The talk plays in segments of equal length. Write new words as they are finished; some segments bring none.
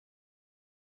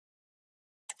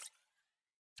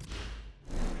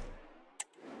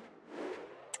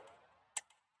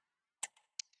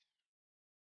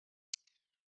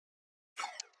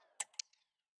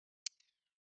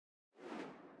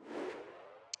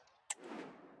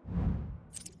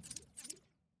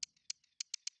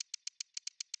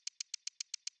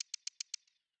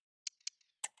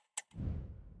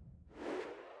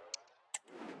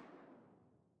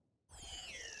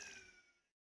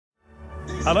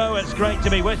Hello, it's great to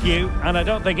be with you, and I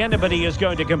don't think anybody is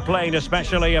going to complain,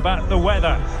 especially about the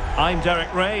weather. I'm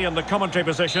Derek Ray in the commentary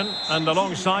position, and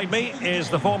alongside me is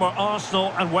the former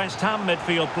Arsenal and West Ham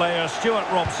midfield player Stuart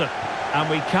Robson. And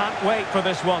we can't wait for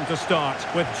this one to start,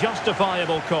 with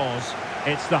justifiable cause.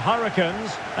 It's the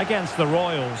Hurricanes against the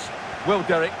Royals. Well,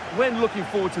 Derek, when looking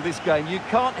forward to this game, you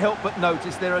can't help but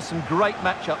notice there are some great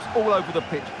matchups all over the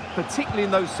pitch, particularly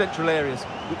in those central areas.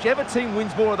 Whichever team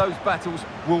wins more of those battles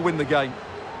will win the game.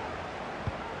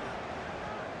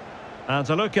 And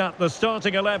to look at the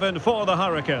starting 11 for the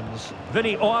Hurricanes.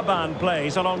 Vinny Orban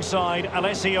plays alongside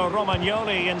Alessio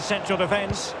Romagnoli in central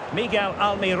defence. Miguel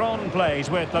Almiron plays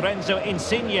with Lorenzo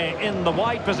Insigne in the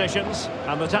wide positions.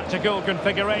 And the tactical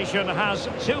configuration has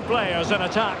two players in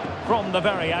attack from the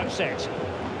very outset.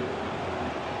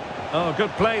 Oh,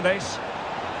 good play this.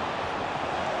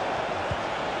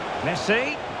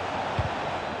 Messi.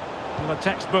 And a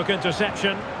textbook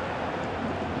interception.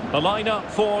 The lineup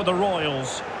for the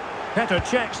Royals. Petr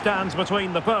Cech stands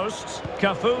between the posts.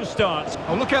 Cafu starts.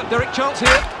 Oh, look out, Derek, chance here.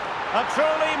 A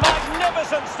truly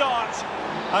magnificent start.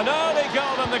 An early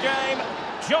goal in the game.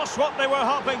 Just what they were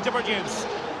hoping to produce.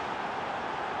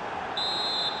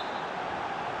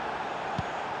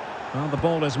 Well, the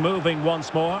ball is moving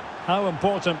once more. How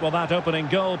important will that opening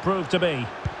goal prove to be?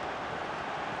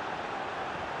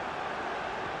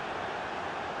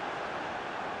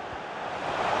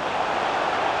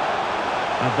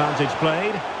 Advantage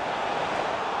played.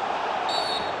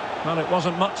 Well, it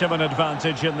wasn't much of an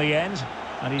advantage in the end,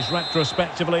 and he's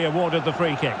retrospectively awarded the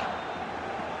free kick.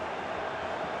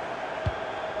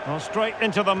 Well, straight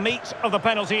into the meat of the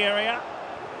penalty area.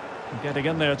 Getting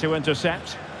in there to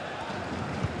intercept.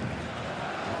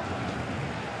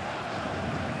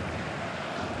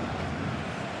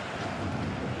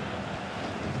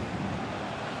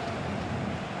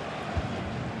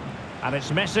 And it's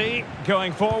Messi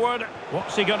going forward.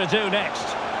 What's he going to do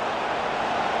next?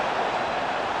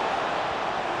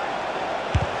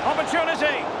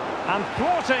 Opportunity, and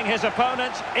thwarting his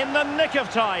opponent in the nick of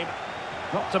time.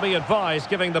 Not to be advised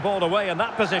giving the ball away in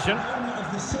that position.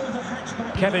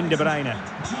 Kevin De Bruyne.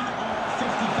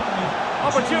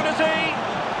 Opportunity.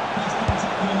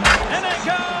 In it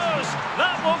goes.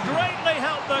 That will greatly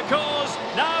help the cause.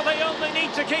 Now they only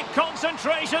need to keep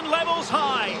concentration levels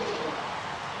high.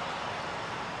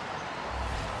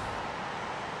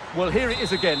 Well, here it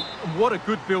is again. What a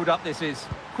good build-up this is.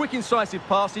 Quick, incisive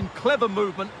passing, clever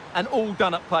movement, and all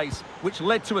done at pace, which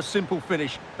led to a simple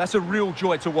finish. That's a real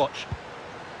joy to watch.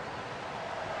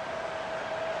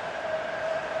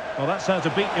 Well, that's how to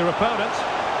beat your opponent.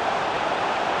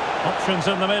 Options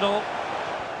in the middle.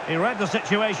 He read the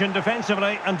situation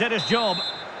defensively and did his job.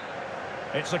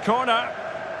 It's a corner.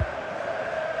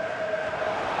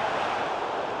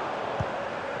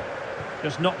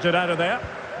 Just knocked it out of there.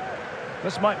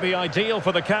 This might be ideal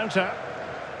for the counter.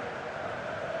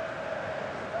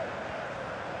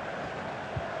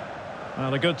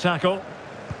 Well, a good tackle.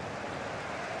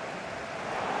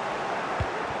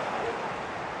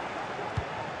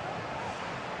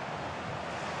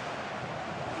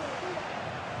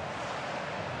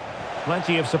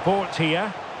 Plenty of support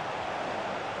here.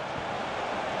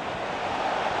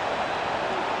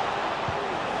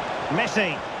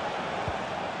 Messi.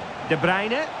 De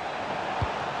Bruyne.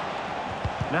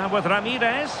 Now with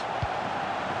Ramirez.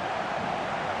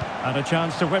 And a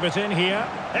chance to whip it in here.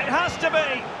 It has to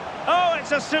be! Oh,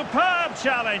 it's a superb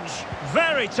challenge.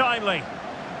 Very timely.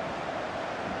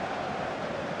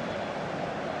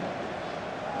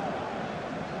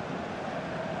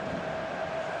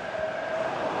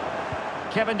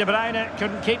 Kevin De Bruyne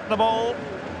couldn't keep the ball.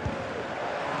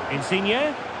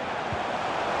 Insigne.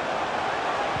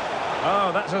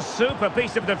 Oh, that's a super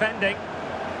piece of defending.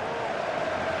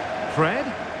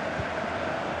 Fred.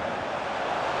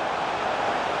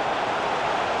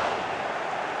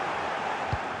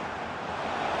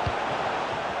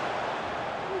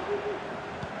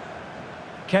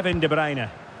 Kevin De Bruyne.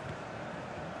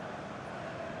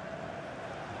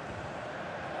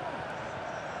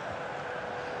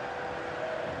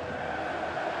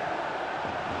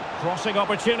 Crossing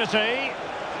opportunity.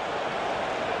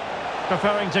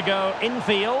 Preferring to go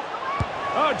infield.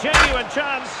 Oh, genuine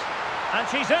chance. And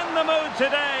she's in the mood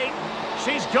today.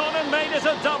 She's gone and made it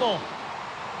a double.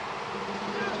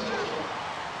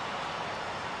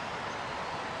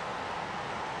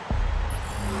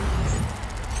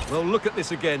 Well, look at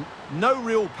this again. No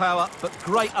real power, but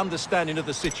great understanding of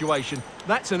the situation.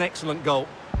 That's an excellent goal.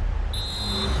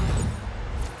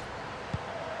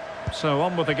 So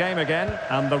on with the game again,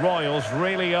 and the Royals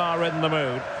really are in the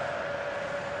mood.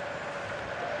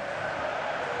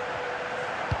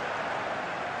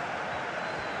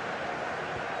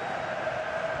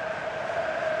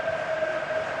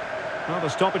 Well, the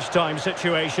stoppage time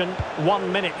situation,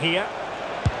 1 minute here.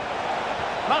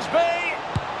 Must be!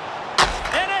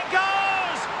 In it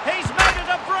goes! He's made it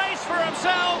a brace for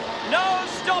himself! No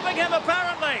stopping him,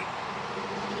 apparently!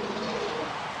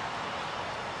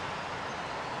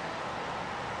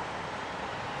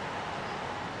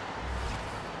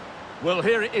 Well,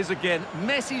 here it is again.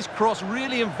 Messi's cross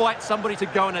really invites somebody to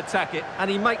go and attack it, and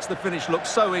he makes the finish look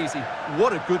so easy.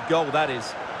 What a good goal that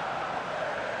is.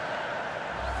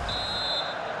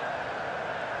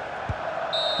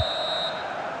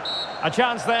 A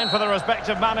chance then for the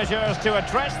respective managers to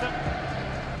address them.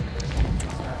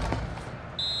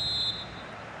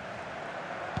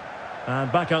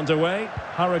 And back underway.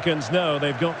 Hurricanes know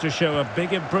they've got to show a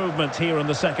big improvement here in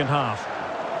the second half.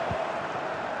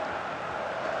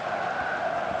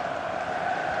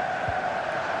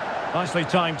 Nicely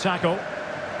timed tackle.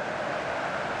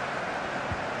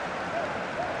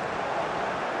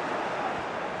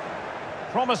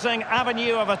 Promising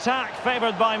avenue of attack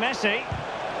favoured by Messi.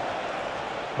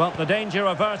 But the danger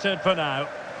averted for now.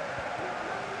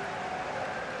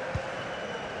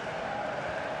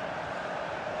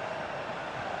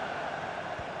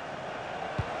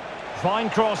 Fine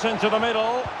cross into the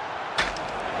middle.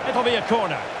 It'll be a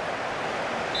corner.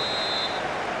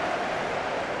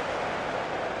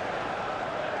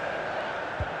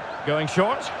 Going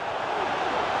short.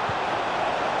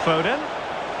 Foden.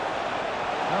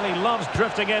 Well, he loves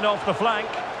drifting in off the flank.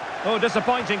 Oh,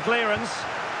 disappointing clearance.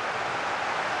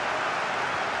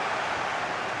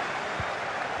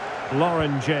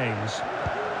 Lauren James.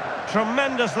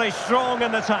 Tremendously strong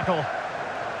in the tackle.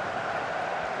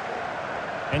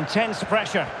 Intense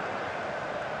pressure.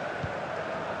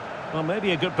 Well,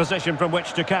 maybe a good position from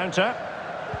which to counter.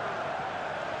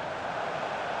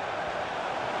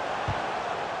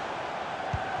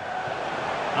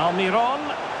 Almiron.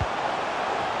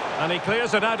 And he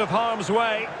clears it out of harm's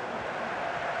way.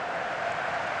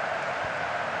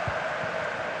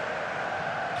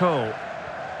 Cole.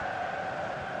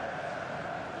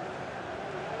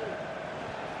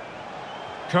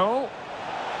 Cole.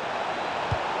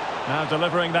 Now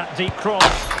delivering that deep cross.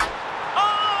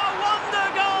 Oh, wonder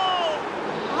goal!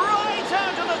 Right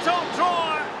out of the top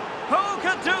drawer. Who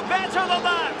could do better than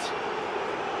that?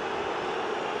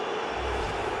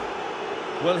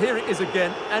 Well, here it is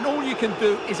again, and all you can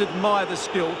do is admire the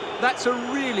skill. That's a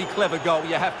really clever goal,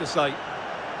 you have to say.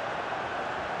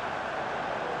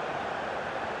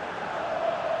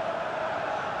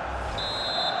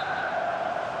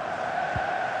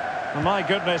 My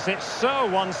goodness, it's so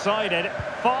one-sided.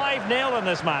 5-0 in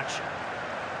this match.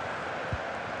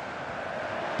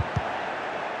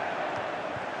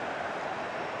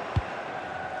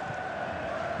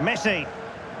 Messi.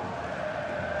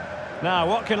 Now,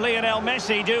 what can Lionel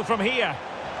Messi do from here?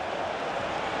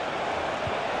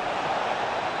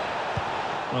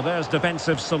 Well, there's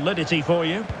defensive solidity for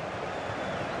you.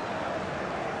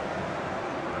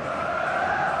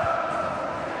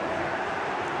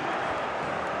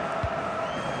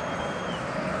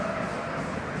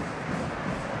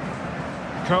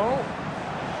 Cole.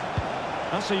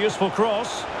 That's a useful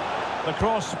cross. The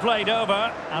cross played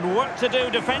over and work to do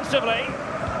defensively.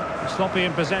 Sloppy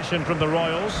in possession from the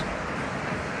Royals.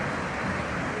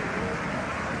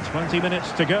 20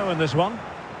 minutes to go in this one.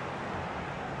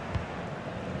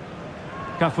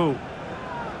 Cafu.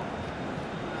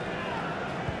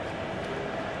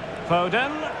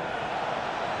 Foden.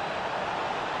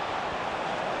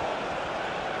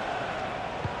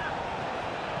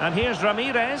 And here's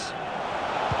Ramirez.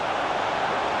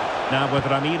 Now with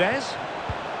Ramirez.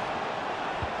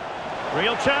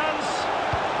 Real chance.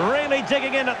 Really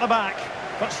digging in at the back.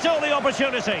 But still the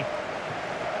opportunity.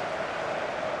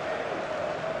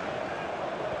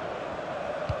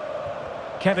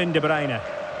 Kevin De Bruyne.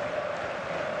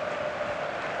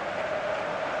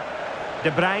 De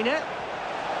Bruyne.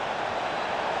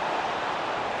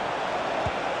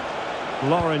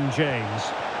 Lauren James.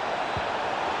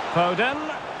 Foden.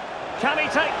 Can he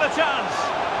take the chance?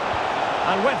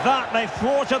 And with that, they've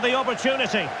thwarted the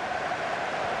opportunity.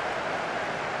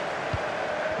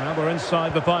 Now we're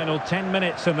inside the final 10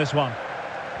 minutes in this one.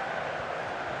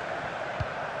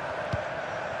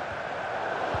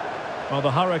 Well,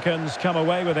 the Hurricanes come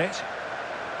away with it.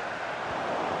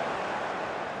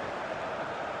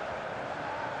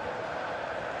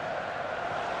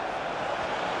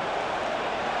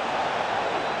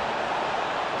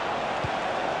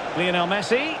 Lionel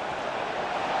Messi.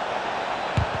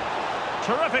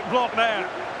 Terrific block there.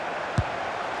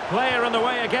 Player in the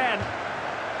way again.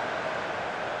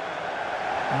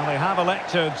 Well, they have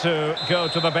elected to go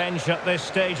to the bench at this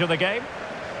stage of the game.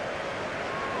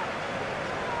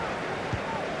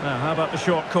 Now, how about the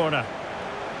short corner?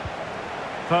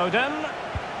 Foden.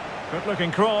 Good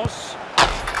looking cross.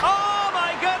 Oh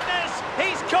my goodness!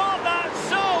 He's caught that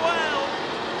so well!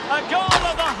 A goal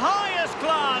of the highest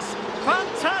class!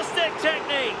 Fantastic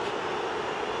technique!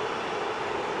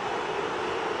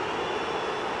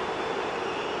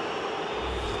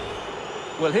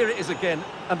 Well, here it is again,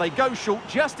 and they go short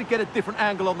just to get a different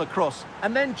angle on the cross.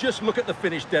 And then just look at the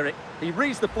finish, Derek. He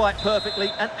reads the flight perfectly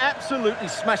and absolutely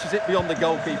smashes it beyond the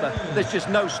goalkeeper. There's just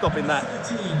no stopping that.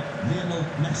 Lionel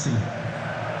Messi.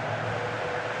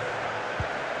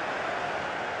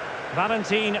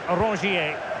 Valentin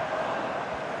Rongier.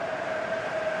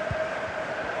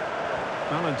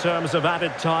 Well, in terms of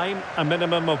added time, a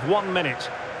minimum of 1 minute.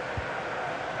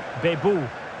 Bebou.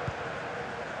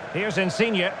 Here's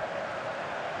Insigne.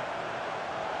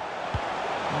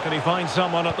 Can he find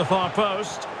someone at the far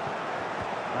post?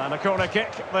 And a corner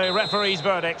kick, the referee's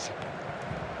verdict.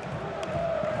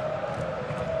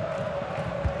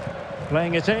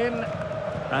 Playing it in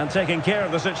and taking care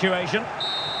of the situation.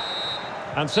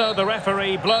 And so the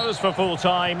referee blows for full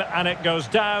time and it goes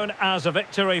down as a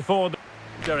victory for...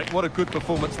 Derek, what a good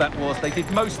performance that was. They did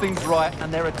most things right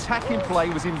and their attacking play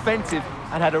was inventive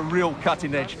and had a real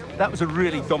cutting edge. That was a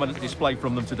really dominant display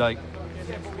from them today.